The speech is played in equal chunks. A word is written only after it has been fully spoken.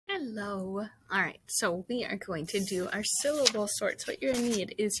Hello. All right, so we are going to do our syllable sorts. What you're going to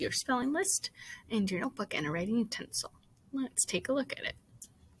need is your spelling list and your notebook and a writing utensil. Let's take a look at it.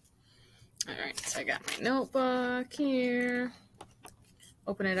 All right, so I got my notebook here.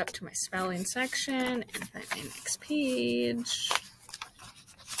 Open it up to my spelling section and find my next page.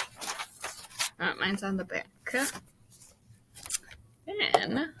 Mine's on the back.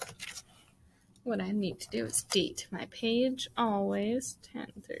 Then what I need to do is date my page, always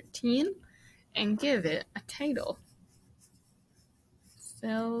 1013, and give it a title.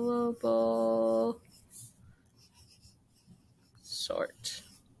 Syllable sort.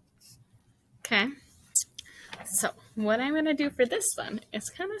 Okay, so what I'm going to do for this one is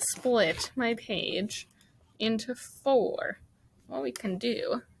kind of split my page into 4. What we can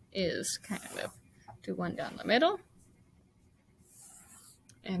do is kind of do one down the middle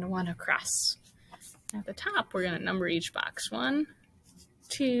and one across. At the top, we're going to number each box. 1,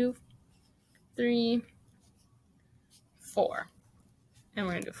 2, 3, 4. And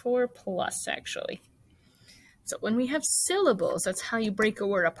we're going to do 4 plus, actually. So when we have syllables, that's how you break a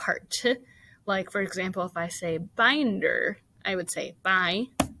word apart. Like, for example, if I say binder, I would say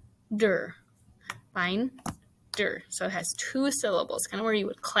binder. Binder. So it has 2 syllables, kind of where you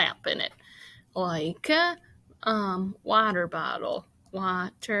would clap in it. Like water bottle.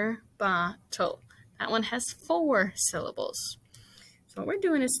 Water bottle. That one has 4 syllables. So what we're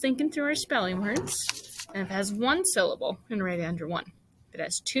doing is thinking through our spelling words. And if it has 1 syllable, we're going to write it under 1. If it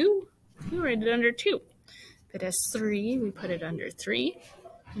has 2, we write it under 2. If it has 3, we put it under 3.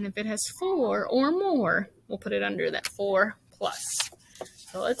 And if it has 4 or more, we'll put it under that 4 plus.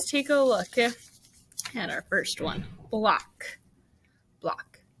 So let's take a look at our first one. Block.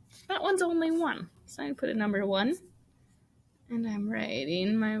 Block. That one's only 1. So I put it number 1. And I'm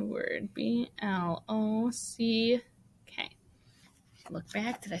writing my word, B-L-O-C-K. Look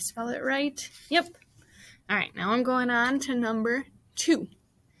back, did I spell it right? Yep. All right, now I'm going on to number 2.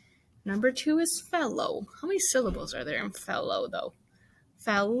 Number 2 is fellow. How many syllables are there in fellow, though?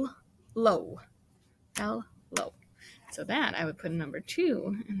 Fellow. Fellow. So that I would put number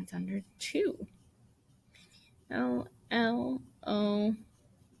 2, and it's under 2. L-L-O-W.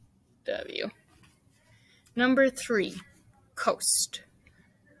 Number 3. Coast.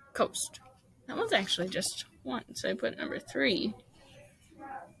 Coast. That one's actually just 1, so I put number 3.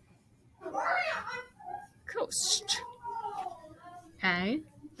 Coast. Okay,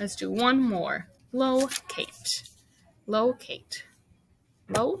 let's do one more. Locate. Locate.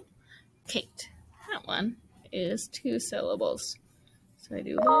 Locate. That one is 2 syllables. So I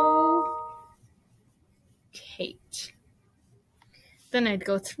do locate. Then I'd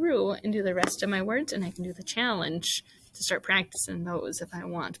go through and do the rest of my words, and I can do the challenge to start practicing those if I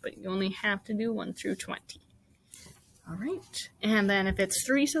want, but you only have to do 1 through 20. All right, and then if it's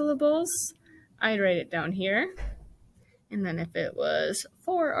 3 syllables, I'd write it down here, and then if it was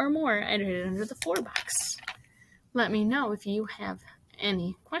 4 or more, I'd write it under the 4 box. Let me know if you have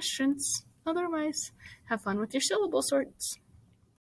any questions. Otherwise, have fun with your syllable sorts.